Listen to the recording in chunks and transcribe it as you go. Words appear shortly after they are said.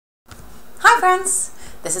Hi friends,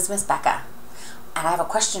 this is Miss Becca, and I have a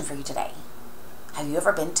question for you today. Have you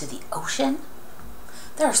ever been to the ocean?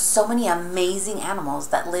 There are so many amazing animals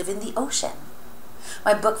that live in the ocean.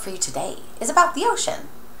 My book for you today is about the ocean.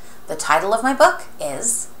 The title of my book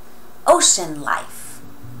is Ocean Life.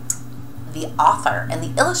 The author and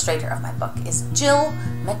the illustrator of my book is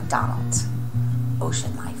McDonald.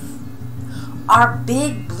 Ocean Life. Our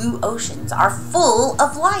big blue oceans are full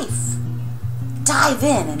of life. Dive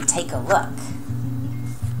in and take a look.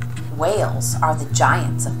 Whales are the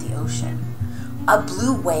giants of the ocean. A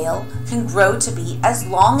blue whale can grow to be as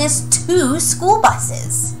long as 2 school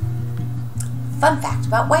buses. Fun fact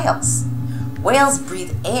about whales. Whales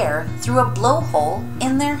breathe air through a blowhole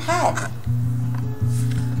in their head.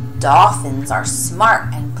 Dolphins are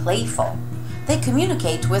smart and playful. They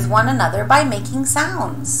communicate with one another by making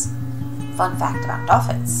sounds. Fun fact about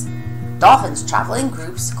dolphins. Dolphins travel in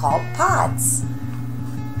groups called pods.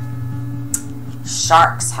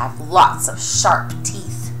 Sharks have lots of sharp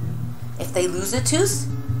teeth. If they lose a tooth,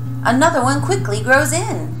 another one quickly grows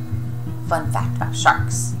in. Fun fact about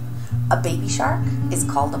sharks. A baby shark is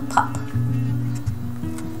called a pup.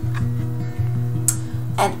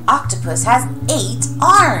 An octopus has 8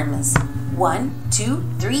 arms. 1, 2,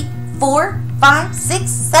 3, 4, 5,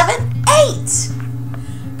 6, 7, 8.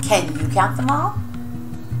 Can you count them all?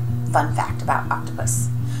 Fun fact about octopus.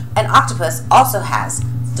 An octopus also has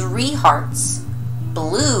 3 hearts,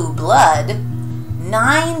 blue blood,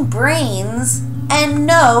 9 brains, and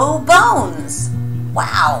no bones.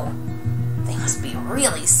 Wow, they must be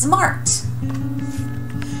really smart.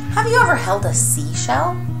 Have you ever held a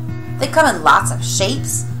seashell? They come in lots of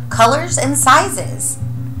shapes, colors, and sizes.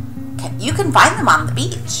 You can find them on the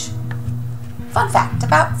beach. Fun fact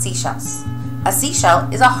about seashells. A seashell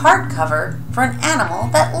is a hardcover for an animal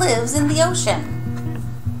that lives in the ocean.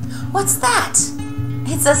 What's that?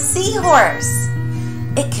 It's a seahorse.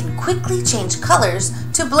 It can quickly change colors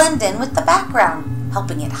to blend in with the background,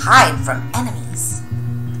 helping it hide from enemies.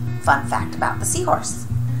 Fun fact about the seahorse.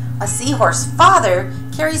 A seahorse father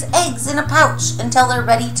carries eggs in a pouch until they're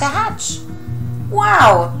ready to hatch.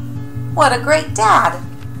 Wow, what a great dad.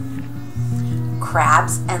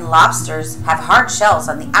 Crabs and lobsters have hard shells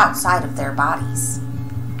on the outside of their bodies.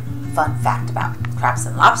 Fun fact about crabs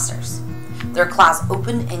and lobsters. Their claws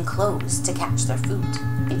open and close to catch their food.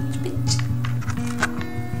 Pinch, pinch.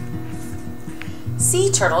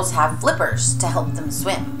 Sea turtles have flippers to help them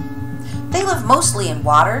swim. They live mostly in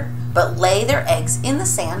water, but lay their eggs in the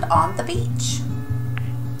sand on the beach.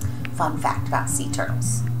 Fun fact about sea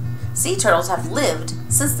turtles. Sea turtles have lived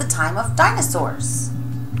since the time of dinosaurs.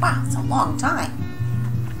 Wow, it's a long time.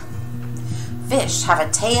 Fish have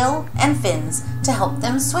a tail and fins to help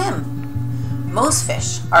them swim. Most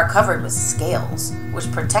fish are covered with scales, which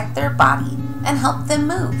protect their body and help them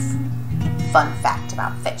move. Fun fact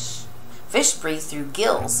about fish. Fish breathe through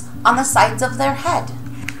gills on the sides of their head.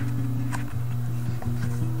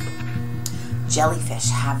 Jellyfish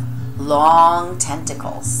have long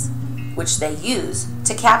tentacles, which they use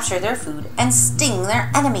to capture their food and sting their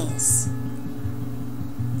enemies.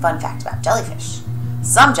 Fun fact about jellyfish.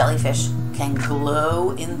 Some jellyfish can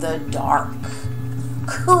glow in the dark.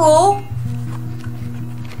 Cool!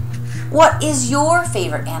 What is your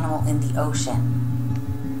favorite animal in the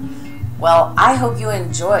ocean? Well, I hope you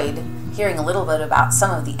enjoyed hearing a little bit about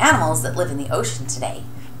some of the animals that live in the ocean today.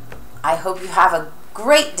 I hope you have a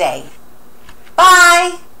great day.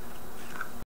 Bye!